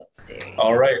Let's see.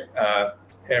 All right.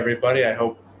 Hey, everybody. I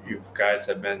hope you guys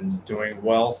have been doing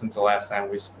well since the last time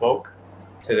we spoke.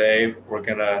 Today, we're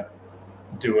going to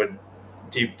do a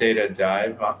deep data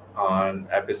dive on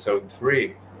episode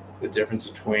 3, the difference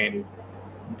between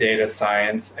data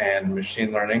science and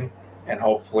machine learning, and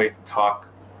hopefully talk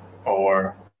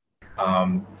or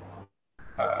um,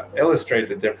 illustrate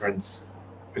the difference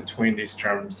between these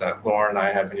terms that Laura and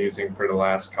I have been using for the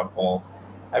last couple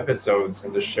episodes,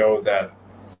 and to show that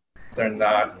they're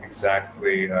not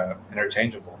exactly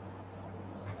interchangeable.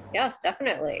 Yes,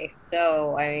 definitely.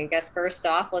 So I guess first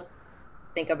off, let's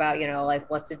think about, like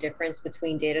what's the difference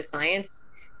between data science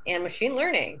and machine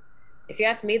learning? If you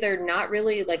ask me, they're not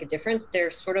really like a difference.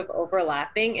 They're sort of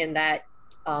overlapping in that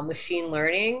machine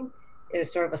learning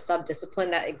is sort of a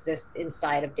subdiscipline that exists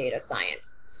inside of data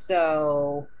science.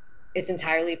 So it's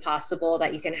entirely possible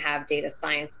that you can have data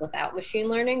science without machine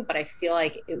learning, but I feel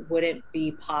like it wouldn't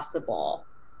be possible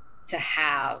to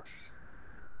have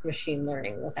machine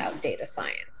learning without data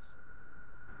science.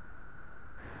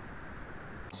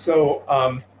 So,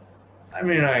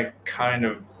 I kind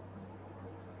of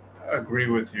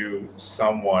agree with you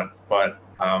somewhat, but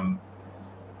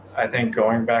I think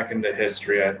going back into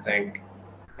history, I think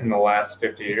in the last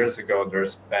 50 years ago,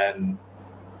 there's been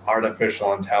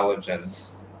artificial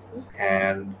intelligence,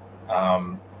 and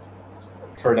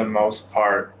for the most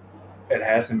part, it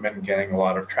hasn't been getting a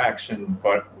lot of traction,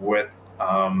 but with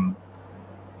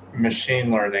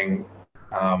machine learning,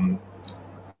 um,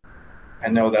 I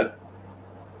know that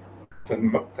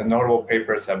the notable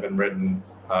papers have been written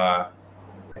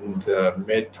in the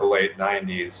mid to late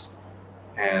 90s,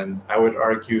 and I would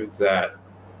argue that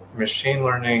machine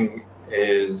learning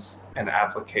is an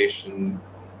application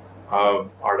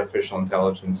of artificial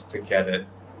intelligence to get it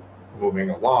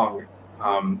moving along.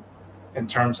 Um, in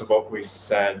terms of what we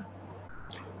said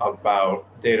about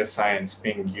data science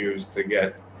being used to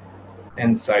get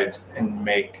insights and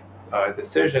make a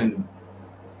decision,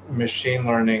 machine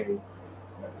learning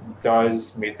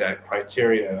does meet that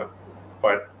criteria,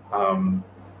 but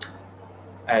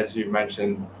as you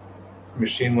mentioned,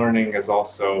 machine learning is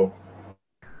also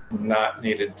not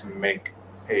needed to make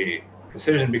a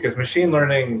decision, because machine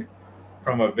learning,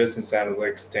 from a business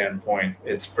analytics standpoint,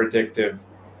 it's predictive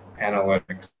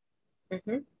analytics.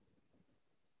 Mm-hmm.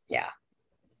 Yeah,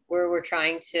 we're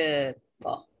trying to,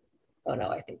 well, oh no,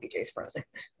 I think BJ's frozen.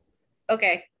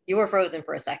 Okay, you were frozen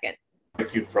for a second.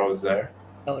 Like, you froze there.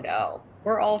 Oh no,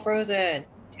 we're all frozen.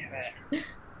 Damn it.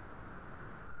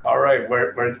 All right,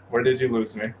 where did you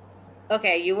lose me?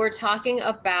 Okay, you were talking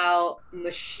about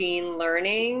machine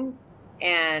learning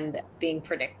and being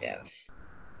predictive.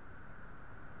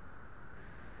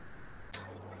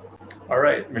 All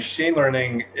right, machine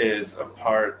learning is a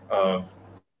part of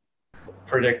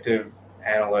predictive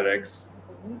analytics,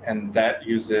 Mm-hmm. and that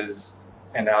uses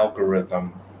an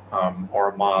algorithm or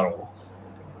a model.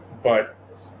 But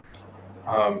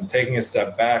taking a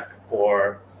step back,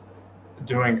 or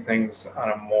doing things on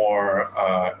a more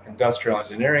industrial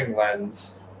engineering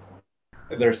lens,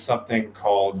 there's something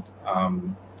called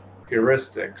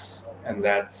heuristics, and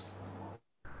that's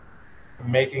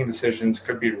making decisions.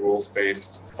 Could be rules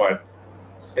based, but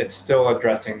it's still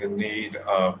addressing the need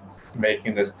of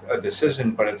making this a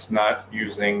decision, but it's not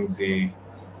using the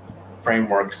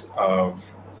frameworks of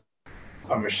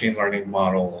a machine learning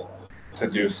model to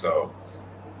do so.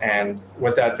 And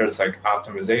with that, there's like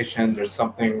optimization. There's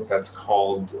something that's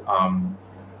called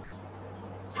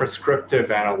prescriptive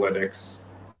analytics,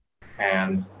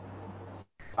 and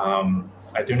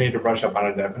I do need to brush up on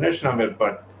a definition of it,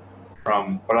 but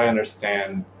from what I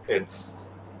understand, it's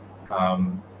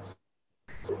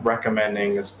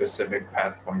recommending a specific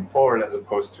path going forward, as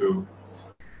opposed to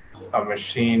a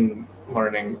machine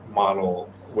learning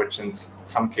model, which in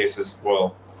some cases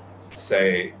will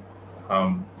say,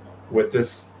 with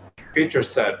this feature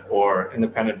set or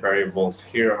independent variables,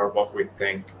 here are what we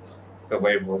think the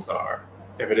labels are,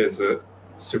 if it is a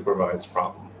supervised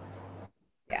problem.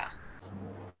 Yeah.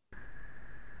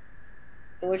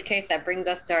 In which case, that brings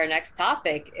us to our next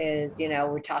topic is,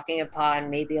 we're talking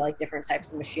upon maybe like different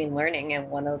types of machine learning.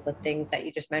 And one of the things that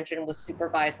you just mentioned was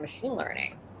supervised machine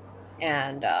learning.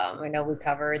 And I know we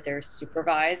covered there's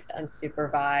supervised,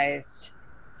 unsupervised,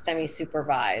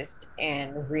 semi-supervised,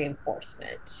 and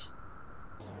reinforcement.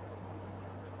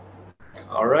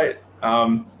 All right.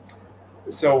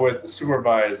 So with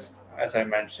supervised, as I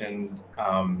mentioned,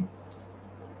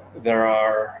 there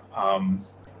are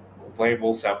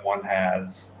labels that one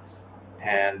has,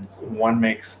 and one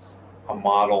makes a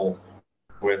model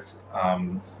with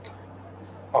a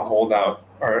holdout,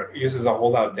 or uses a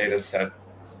holdout data set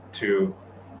to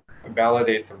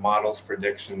validate the model's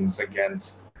predictions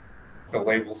against the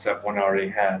label set one already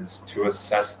has to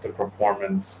assess the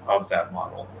performance of that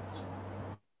model.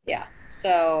 Yeah.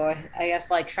 So I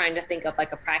guess like trying to think of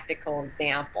like a practical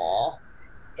example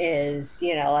is,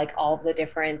 like all the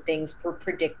different things for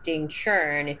predicting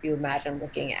churn if you imagine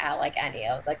looking at like any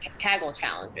of the Kaggle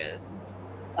challenges.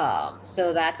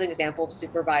 So that's an example of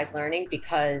supervised learning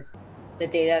because the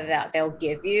data that they'll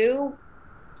give you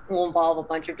will involve a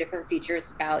bunch of different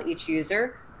features about each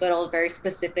user, but it'll very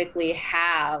specifically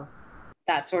have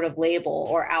that sort of label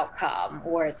or outcome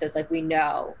where it says like we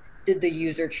know did the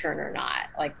user churn or not,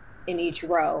 like in each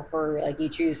row for like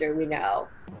each user we know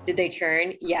did they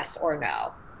churn, yes or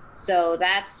no. So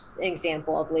that's an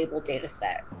example of labeled data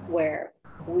set where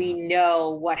we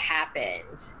know what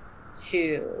happened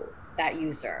to that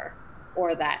user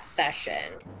or that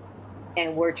session,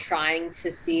 and we're trying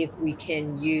to see if we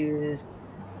can use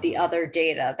the other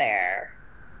data there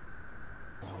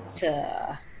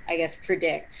to, I guess,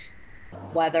 predict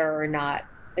whether or not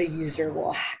a user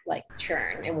will like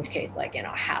churn, in which case like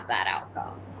have that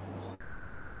outcome.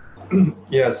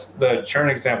 Yes, the churn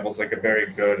example is like a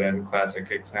very good and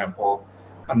classic example.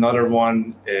 Another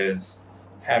one is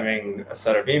having a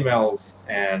set of emails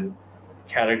and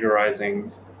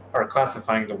categorizing or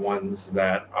classifying the ones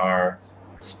that are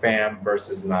spam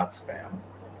versus not spam.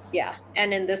 Yeah,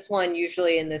 and in this one,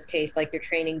 usually in this case, like your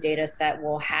training data set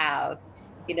will have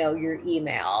your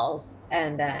emails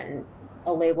and then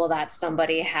a label that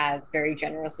somebody has very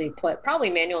generously put probably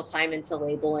manual time into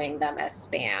labeling them as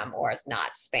spam or as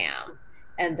not spam,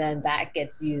 and then that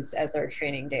gets used as our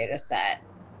training data set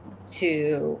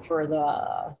for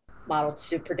the model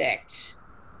to predict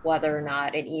whether or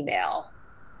not an email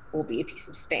will be a piece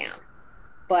of spam.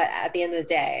 But at the end of the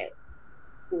day,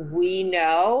 we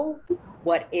know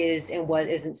what is and what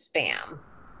isn't spam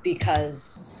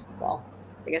because, well,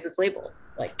 I guess it's labeled.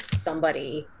 Like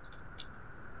somebody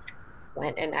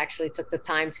went and actually took the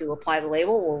time to apply the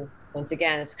label. Or once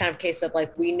again, it's kind of a case of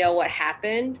like we know what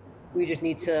happened. We just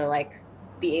need to like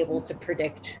be able to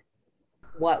predict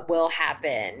what will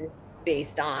happen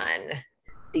based on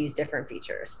these different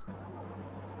features.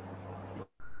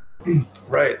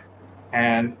 Right.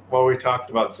 And what we talked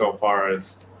about so far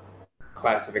is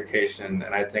classification,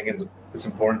 and I think it's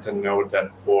important to note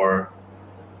that for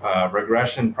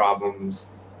regression problems,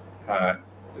 uh,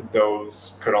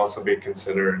 those could also be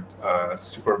considered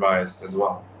supervised as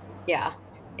well. Yeah.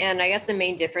 And I guess the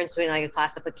main difference between like a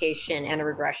classification and a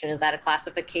regression is that a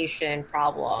classification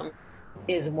problem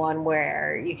is one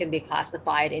where you can be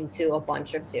classified into a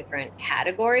bunch of different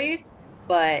categories,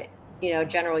 but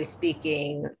generally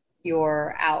speaking,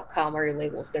 your outcome or your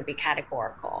label is going to be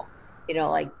categorical.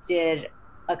 Like did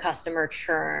a customer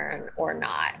churn or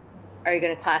not? Are you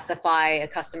going to classify a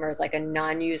customer as like a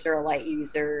non-user, a light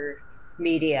user,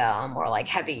 medium, or like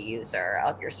heavy user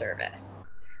of your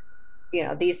service?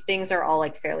 These things are all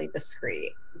like fairly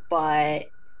discrete, but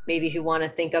maybe if you want to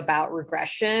think about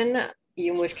regression,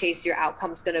 in which case your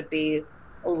outcome is going to be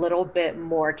a little bit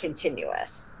more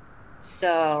continuous.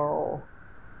 So,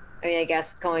 I mean, I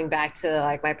guess going back to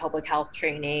like my public health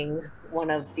training, one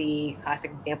of the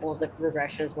classic examples of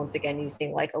regression is once again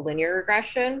using like a linear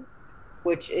regression,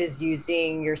 which is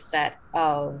using your set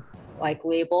of like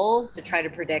labels to try to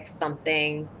predict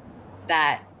something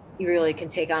that you really can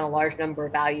take on a large number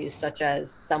of values, such as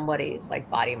somebody's like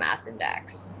body mass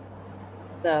index.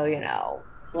 So,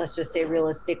 let's just say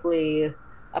realistically,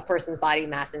 a person's body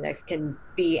mass index can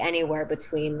be anywhere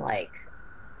between like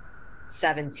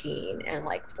 17 and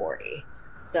like 40.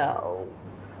 So,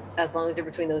 as long as you're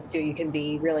between those two, you can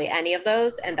be really any of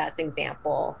those. And that's an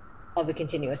example of a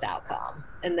continuous outcome.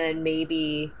 And then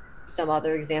maybe some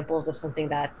other examples of something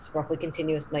that's roughly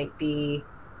continuous might be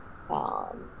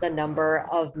the number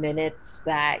of minutes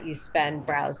that you spend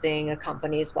browsing a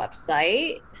company's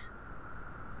website,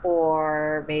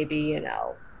 or maybe,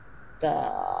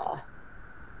 the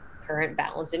current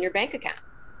balance in your bank account.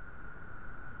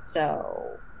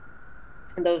 So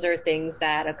those are things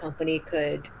that a company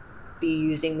could be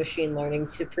using machine learning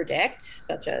to predict,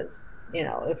 such as,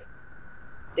 if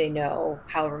they know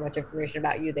however much information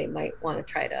about you, they might want to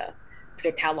try to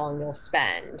predict how long you'll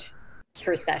spend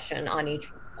per session on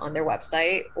their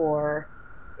website. Or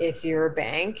if you're a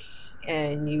bank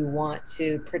and you want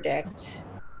to predict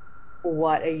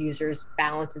what a user's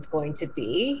balance is going to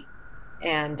be,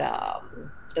 and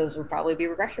those would probably be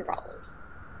regression problems.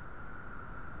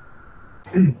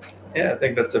 Yeah, I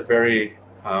think that's a very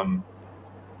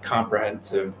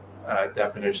comprehensive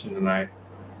definition, and I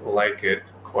like it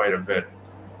quite a bit.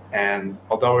 And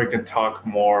although we can talk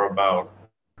more about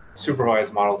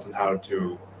supervised models and how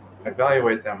to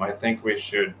evaluate them, I think we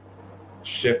should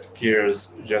shift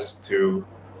gears just to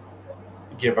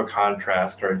give a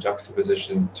contrast or a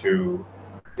juxtaposition to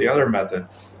the other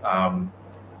methods.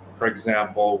 For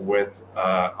example, with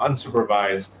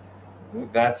unsupervised,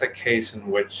 that's a case in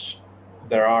which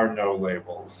there are no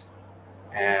labels.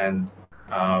 And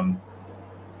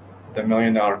the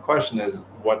million-dollar question is,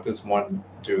 what does one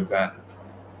do then?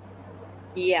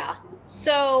 Yeah.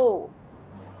 So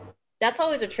that's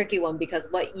always a tricky one because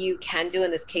what you can do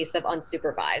in this case of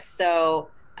unsupervised. So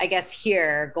I guess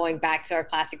here, going back to our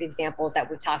classic examples that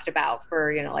we've talked about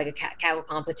for, like a Kaggle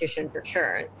competition for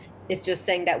churn, it's just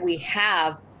saying that we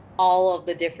have all of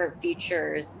the different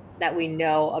features that we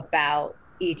know about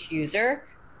each user,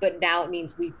 but now it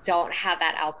means we don't have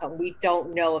that outcome. We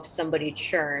don't know if somebody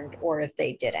churned or if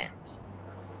they didn't.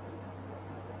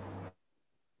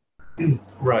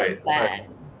 Right. Then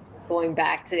going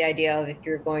back to the idea of if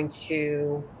you're going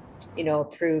to,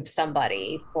 approve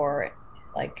somebody for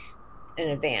like an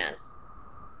advance,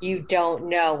 you don't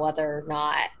know whether or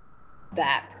not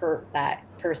that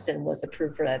person was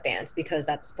approved for the advance because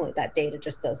at this point that data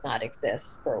just does not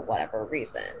exist for whatever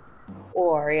reason.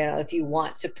 Or, if you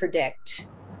want to predict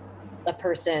a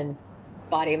person's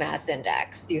body mass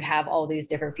index, you have all these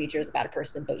different features about a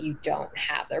person, but you don't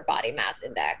have their body mass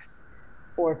index.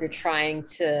 Or if you're trying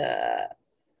to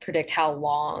predict how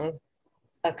long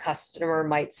a customer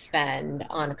might spend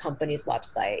on a company's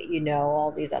website,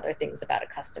 all these other things about a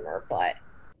customer, but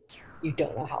you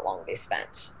don't know how long they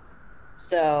spent.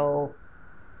 So,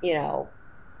 you know,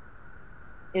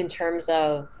 in terms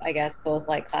of, I guess, both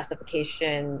like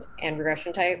classification and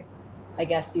regression type, I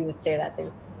guess you would say that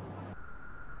do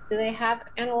they have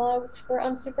analogs for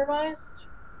unsupervised?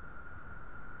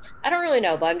 I don't really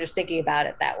know, but I'm just thinking about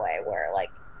it that way, where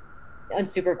like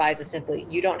unsupervised is simply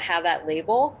you don't have that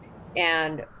label,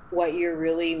 and what you're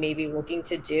really maybe looking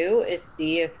to do is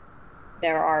see if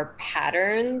there are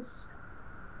patterns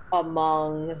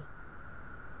among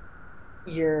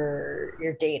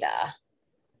your data,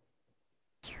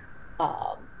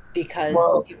 because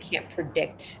Well, you can't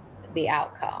predict the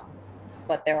outcome,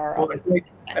 but there are well, other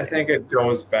I think it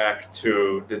goes back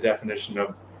to the definition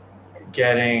of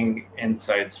getting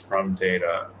insights from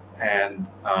data. And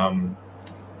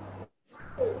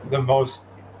the most,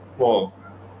 well,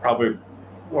 probably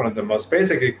one of the most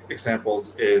basic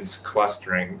examples is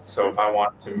clustering. So if I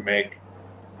want to make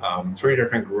 3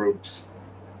 different groups,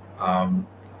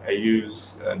 I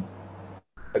use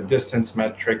a distance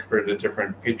metric for the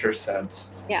different feature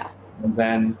sets. Yeah. And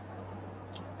then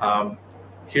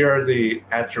here are the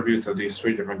attributes of these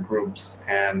 3 different groups,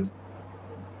 and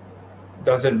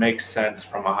does it make sense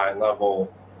from a high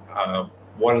level?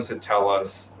 What does it tell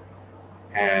us?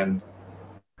 And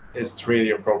is 3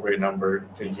 the appropriate number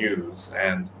to use?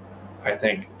 And I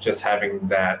think just having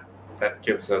that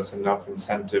gives us enough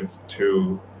incentive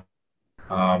to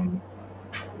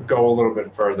go a little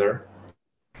bit further.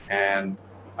 And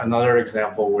another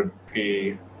example would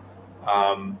be,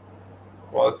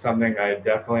 well, it's something I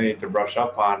definitely need to brush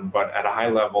up on, but at a high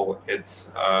level,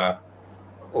 it's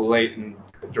latent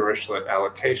Dirichlet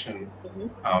allocation,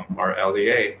 or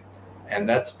LDA, and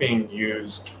that's being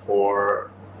used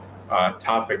for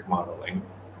topic modeling.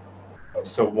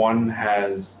 So one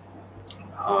has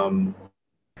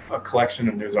a collection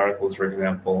of news articles, for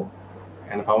example,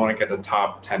 and if I want to get the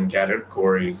top 10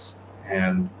 categories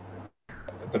and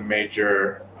the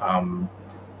major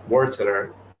words that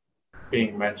are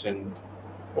being mentioned,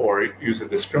 or use to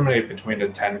discriminate between the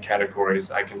 10 categories,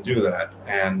 I can do that.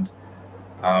 And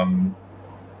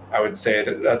I would say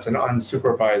that that's an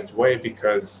unsupervised way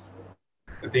because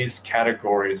these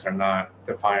categories are not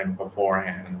defined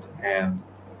beforehand. And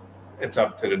it's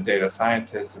up to the data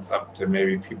scientists, it's up to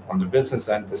maybe people on the business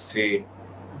end to see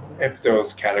if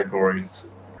those categories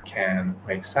can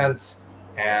make sense.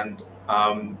 And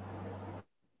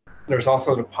there's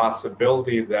also the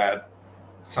possibility that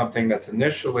something that's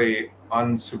initially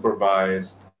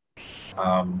unsupervised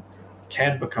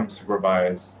can become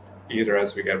supervised either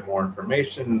as we get more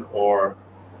information or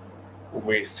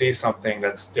we see something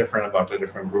that's different about the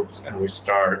different groups and we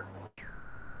start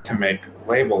to make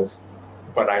labels.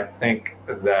 But I think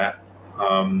that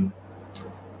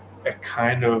it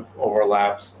kind of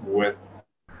overlaps with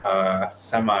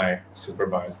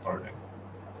semi-supervised learning.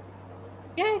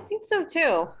 Yeah, I think so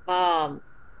too.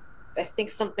 I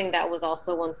think something that was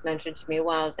also once mentioned to me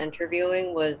when I was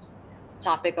interviewing was the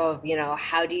topic of,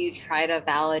 how do you try to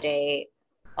validate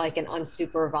like an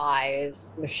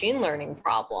unsupervised machine learning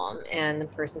problem? And the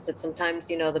person said sometimes,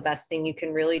 the best thing you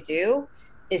can really do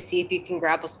is see if you can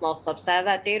grab a small subset of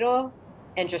that data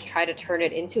and just try to turn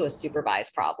it into a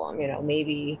supervised problem.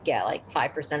 Maybe get like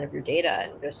 5% of your data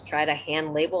and just try to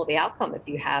hand label the outcome if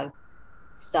you have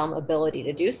some ability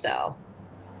to do so.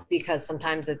 because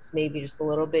sometimes it's maybe just a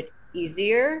little bit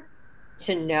easier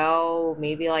to know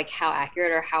maybe like how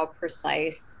accurate or how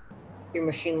precise your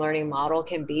machine learning model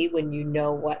can be when you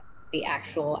know what the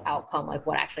actual outcome, like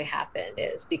what actually happened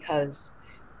is. Because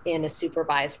in a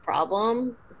supervised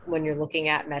problem, when you're looking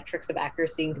at metrics of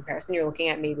accuracy and comparison, you're looking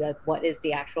at maybe like what is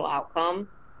the actual outcome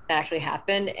that actually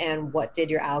happened and what did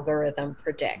your algorithm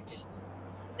predict.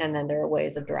 And then there are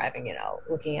ways of deriving,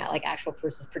 looking at like actual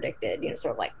proofs of predicted,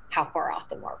 sort of like how far off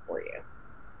the mark were you.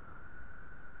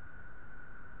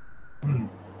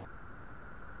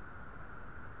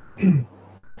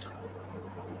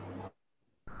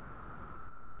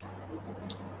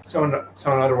 So in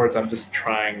other words, I'm just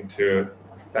trying to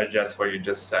digest what you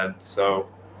just said. So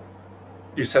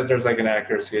you said there's like an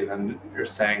accuracy, and then you're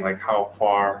saying like how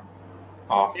far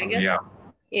off I from guess, the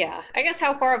yeah, I guess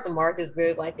how far off the mark is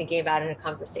very like thinking about it in a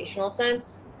conversational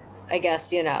sense. I guess,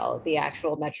 the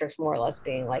actual metrics more or less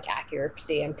being like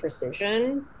accuracy and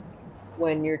precision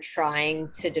when you're trying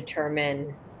to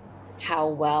determine how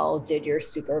well did your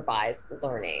supervised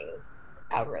learning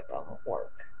algorithm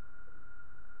work.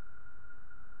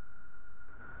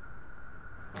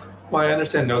 Well, I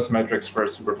understand those metrics for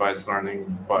supervised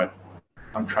learning, but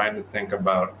I'm trying to think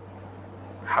about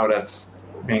how that's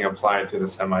being applied to the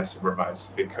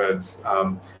semi-supervised, because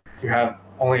you have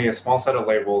only a small set of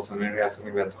labels, and then you have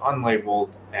something that's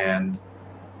unlabeled, and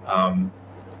I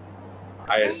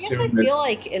I guess I assume that. feel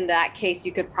like in that case,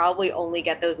 you could probably only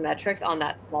get those metrics on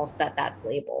that small set that's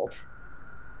labeled.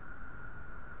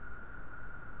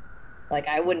 Like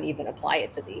I wouldn't even apply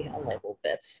it to the unlabeled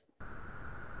bits.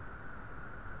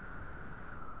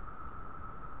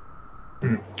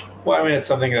 Hmm. Well, I mean, it's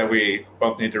something that we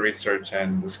both need to research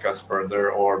and discuss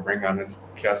further, or bring on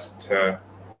a guest to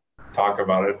talk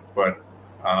about it. But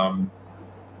um,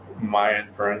 my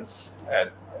inference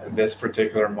at this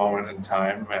particular moment in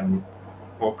time, and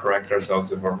we'll correct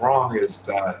ourselves if we're wrong, is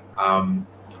that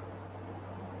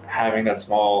having that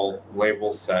small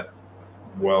label set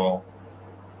will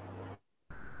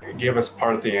give us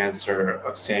part of the answer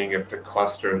of seeing if the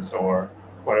clusters or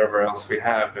whatever else we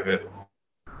have, if it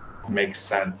makes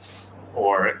sense,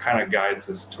 or it kind of guides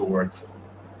us towards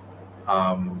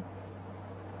um,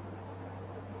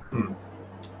 hmm.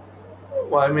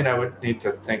 Well, I mean, I would need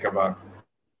to think about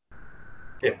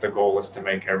if the goal is to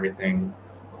make everything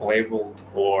labeled,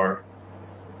 or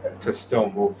to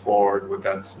still move forward with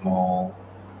that small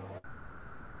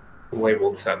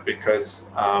labeled set, because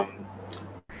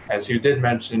as you did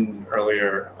mention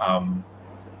earlier,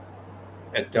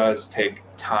 it does take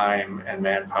time and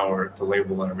manpower to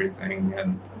label everything.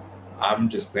 And I'm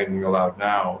just thinking aloud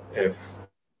now, if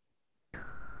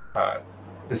uh,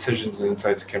 decisions and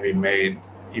insights can be made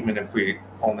even if we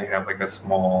only have like a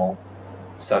small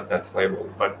set that's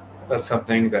labeled. But that's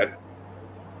something that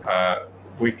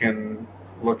we can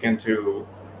look into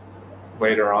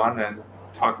later on and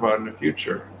talk about in the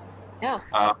future. Yeah.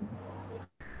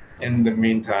 In the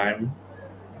meantime,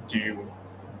 do you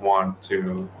want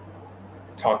to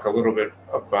talk a little bit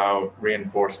about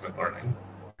reinforcement learning?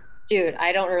 Dude,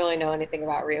 I don't really know anything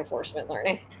about reinforcement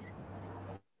learning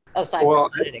aside from Well,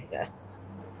 that it exists.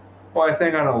 I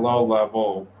think on a low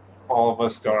level, all of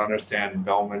us don't understand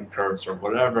Bellman curves or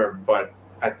whatever, but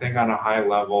I think on a high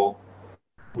level,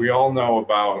 we all know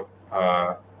about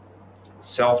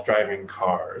self-driving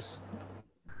cars,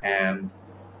 and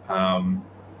um,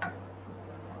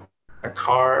 a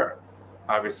car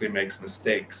obviously makes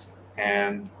mistakes,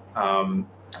 and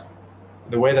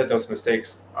the way that those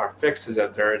mistakes are fixed is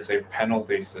that there is a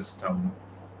penalty system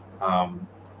um,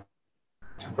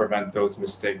 to prevent those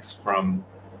mistakes from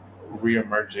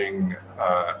reemerging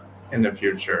in the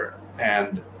future.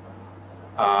 And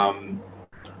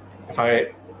if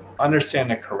I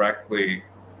understand it correctly,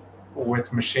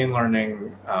 with machine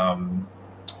learning,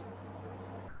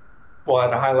 well,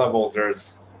 at a high level,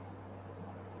 there's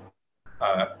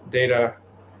data,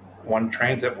 one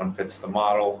trains it, one fits the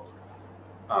model,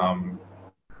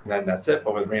 then that's it.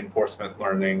 But with reinforcement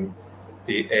learning,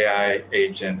 the AI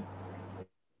agent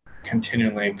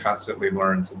continually and constantly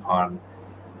learns upon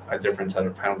a different set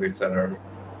of penalties that are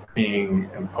being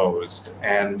imposed.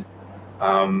 And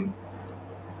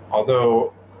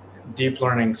although deep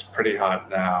learning's pretty hot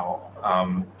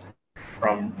now,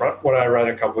 from what I read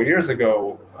a couple of years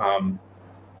ago,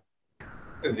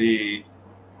 the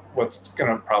what's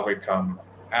going to probably come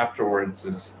afterwards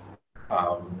is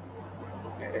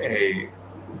a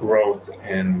growth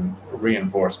in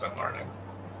reinforcement learning.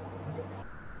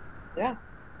 Yeah.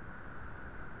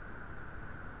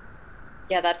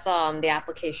 Yeah, that's the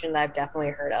application that I've definitely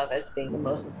heard of as being the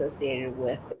most associated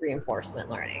with reinforcement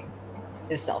learning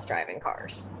is self-driving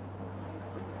cars.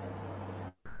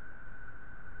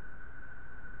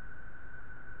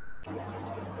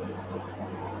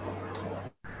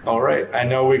 All right. I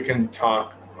know we can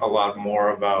talk a lot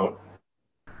more about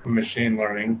machine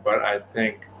learning, but I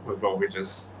think with what we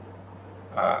just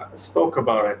spoke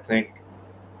about, I think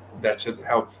that should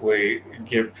hopefully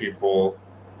give people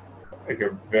like a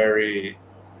very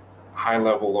high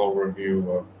level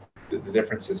overview of the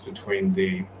differences between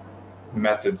the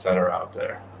methods that are out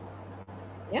there.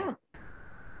 Yeah.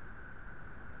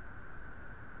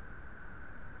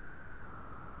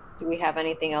 Do we have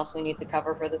anything else we need to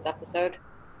cover for this episode?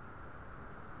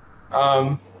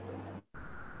 Um,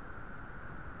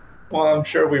 well, I'm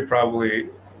sure we probably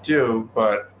do,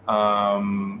 but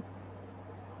oh,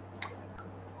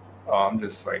 I'm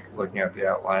just like looking at the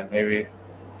outline. Maybe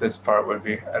this part would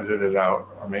be edited out,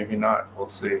 or maybe not. We'll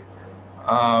see.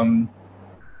 Um,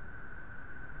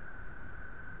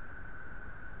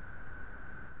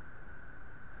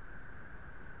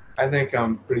 I think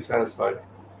I'm pretty satisfied.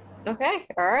 Okay.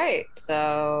 All right.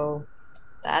 So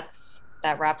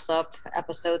that wraps up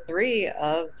episode 3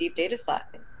 of Deep Data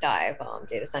Dive,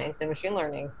 data science and machine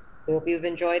learning. We hope you've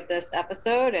enjoyed this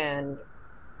episode and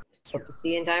hope to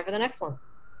see you in time for the next one.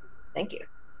 Thank you.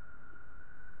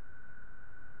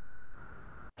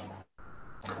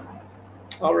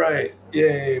 All right.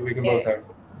 Yay, we can both Yay. have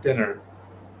dinner.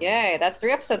 Yay. That's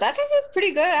 3 episodes. That's just pretty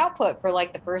good output for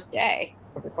like the first day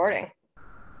of recording.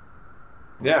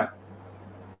 Yeah,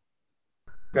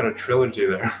 got a trilogy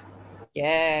there.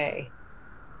 Yay.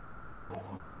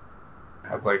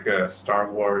 Have like a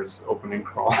Star Wars opening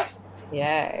crawl.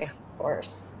 Yay. Of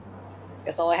course.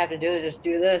 Guess all I have to do is just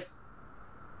do this.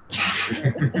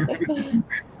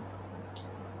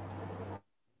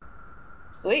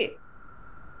 Sweet.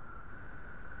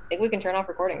 I think we can turn off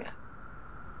recording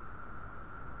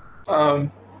now.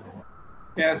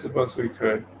 Yeah, I suppose we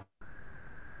could.